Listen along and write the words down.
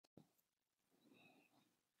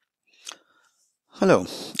Hello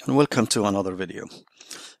and welcome to another video.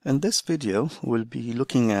 In this video we'll be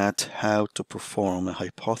looking at how to perform a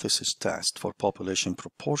hypothesis test for population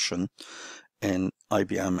proportion in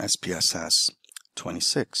IBM SPSS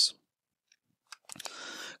 26.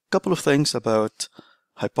 Couple of things about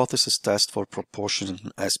hypothesis test for proportion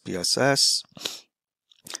in SPSS.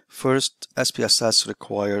 First, SPSS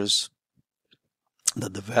requires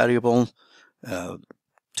that the variable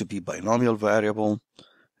to be binomial variable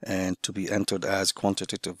and to be entered as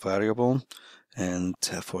quantitative variable, and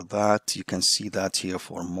for that you can see that here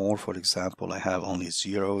for more. For example, I have only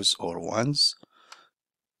zeros or ones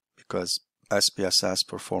because SPSS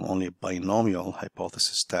perform only a binomial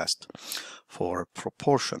hypothesis test for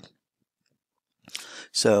proportion.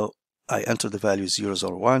 So I enter the value zeros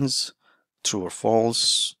or ones, true or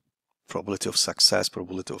false, probability of success,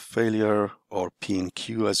 probability of failure, or P and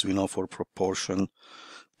Q as we know for proportion,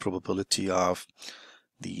 probability of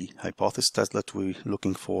the hypothesis test that we're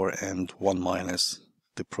looking for, and 1 minus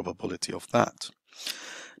the probability of that.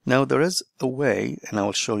 Now there is a way, and I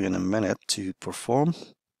will show you in a minute, to perform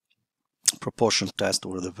proportion test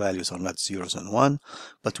where the values are not zeros and 1,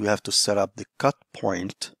 but we have to set up the cut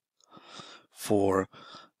point for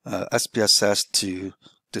SPSS to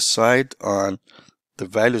decide on the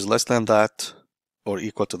values less than that or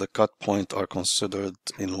equal to the cut point are considered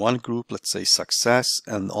in one group, let's say success,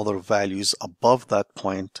 and other values above that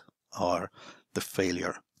point are the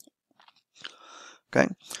failure. Okay,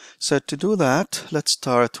 so to do that, let's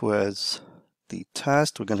start with the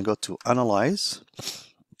test. We're going to go to Analyze,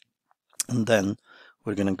 and then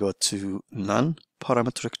we're going to go to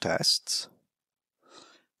Non-Parametric Tests,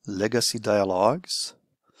 Legacy Dialogues,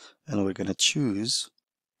 and we're going to choose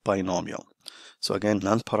Binomial. So again,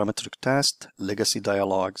 non-parametric test, legacy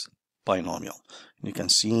dialogues, binomial. You can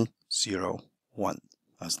see 0, 1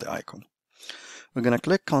 as the icon. We're going to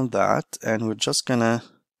click on that, and we're just going to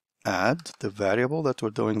add the variable that we're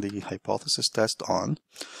doing the hypothesis test on.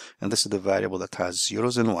 And this is the variable that has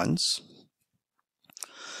zeros and ones.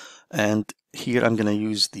 And here I'm going to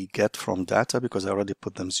use the get from data because I already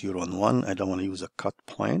put them 0 and 1. I don't want to use a cut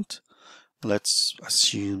point. Let's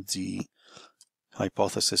assume the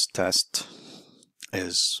hypothesis test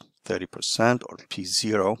is 30%, or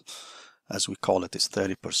P0 as we call it is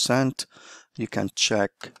 30%. You can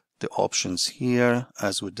check the options here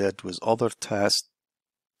as we did with other tests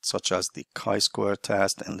such as the chi-square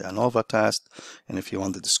test and the ANOVA test, and if you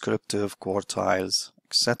want the descriptive, quartiles,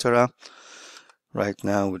 etc. Right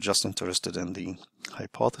now we're just interested in the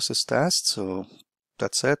hypothesis test, so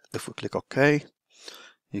that's it. If we click OK,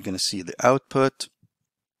 you're going to see the output.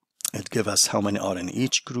 It gives us how many are in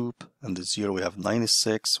each group. And the 0 we have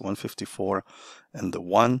 96, 154, and the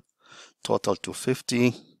 1 total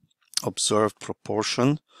 250. Observed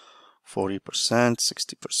proportion 40%,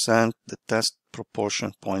 60%. The test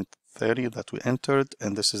proportion 0.30 that we entered,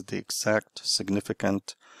 and this is the exact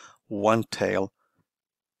significant one-tail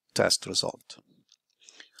test result.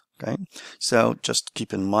 Okay, so just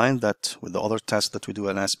keep in mind that with the other tests that we do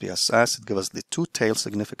in SPSS, it gives us the two-tail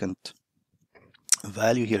significant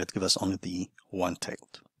value. Here it gives us only the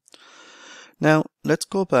one-tailed. Now let's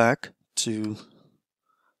go back to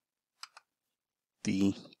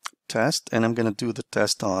the test, and I'm going to do the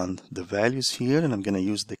test on the values here, and I'm going to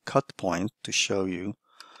use the cut point to show you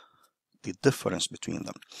the difference between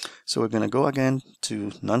them. So we're going to go again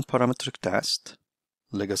to non-parametric test,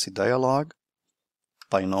 legacy dialogue,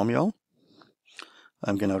 binomial.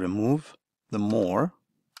 I'm going to remove the more,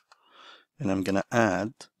 and I'm going to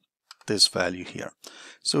add this value here.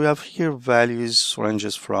 So we have here values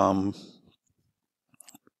ranges from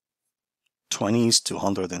 20s to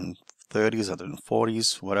 130s,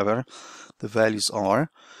 140s, whatever the values are.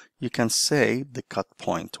 You can say the cut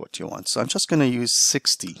point what you want. So I'm just going to use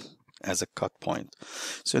 60 as a cut point.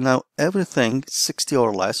 So now everything 60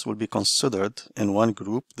 or less will be considered in one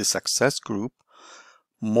group, the success group.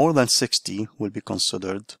 More than 60 will be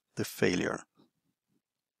considered the failure.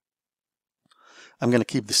 I'm going to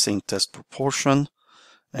keep the same test proportion,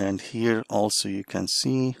 and here also you can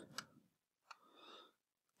see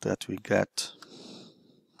that we get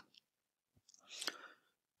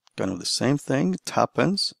kind of the same thing. It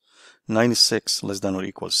happens 96 less than or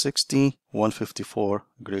equal 60, 154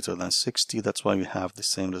 greater than 60. That's why we have the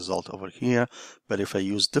same result over here. But if I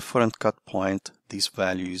use different cut point, these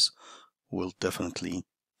values will definitely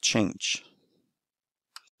change.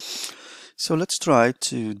 So let's try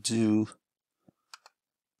to do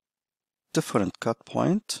different cut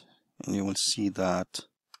point, and you will see that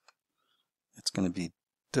it's going to be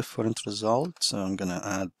different results. So I'm going to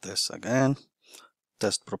add this again.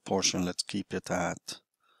 Test proportion, let's keep it at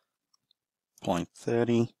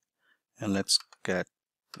 0.30, and let's get,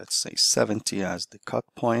 let's say, 70 as the cut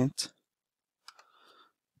point.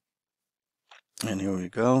 And here we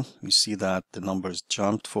go. You see that the numbers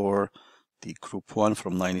jumped for the group 1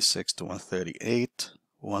 from 96 to 138.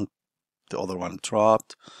 The other one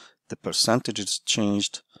dropped. The percentages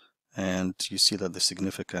changed, and you see that the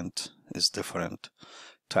significant is different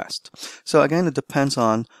test. So again, it depends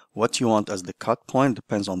on what you want as the cut point.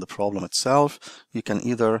 Depends on the problem itself. You can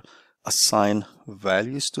either assign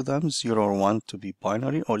values to them, 0 or 1, to be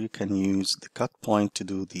binary, or you can use the cut point to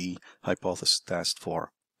do the hypothesis test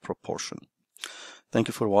for proportion. Thank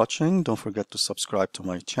you for watching. Don't forget to subscribe to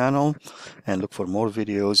my channel and look for more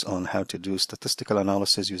videos on how to do statistical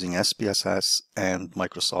analysis using SPSS and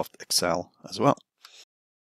Microsoft Excel as well.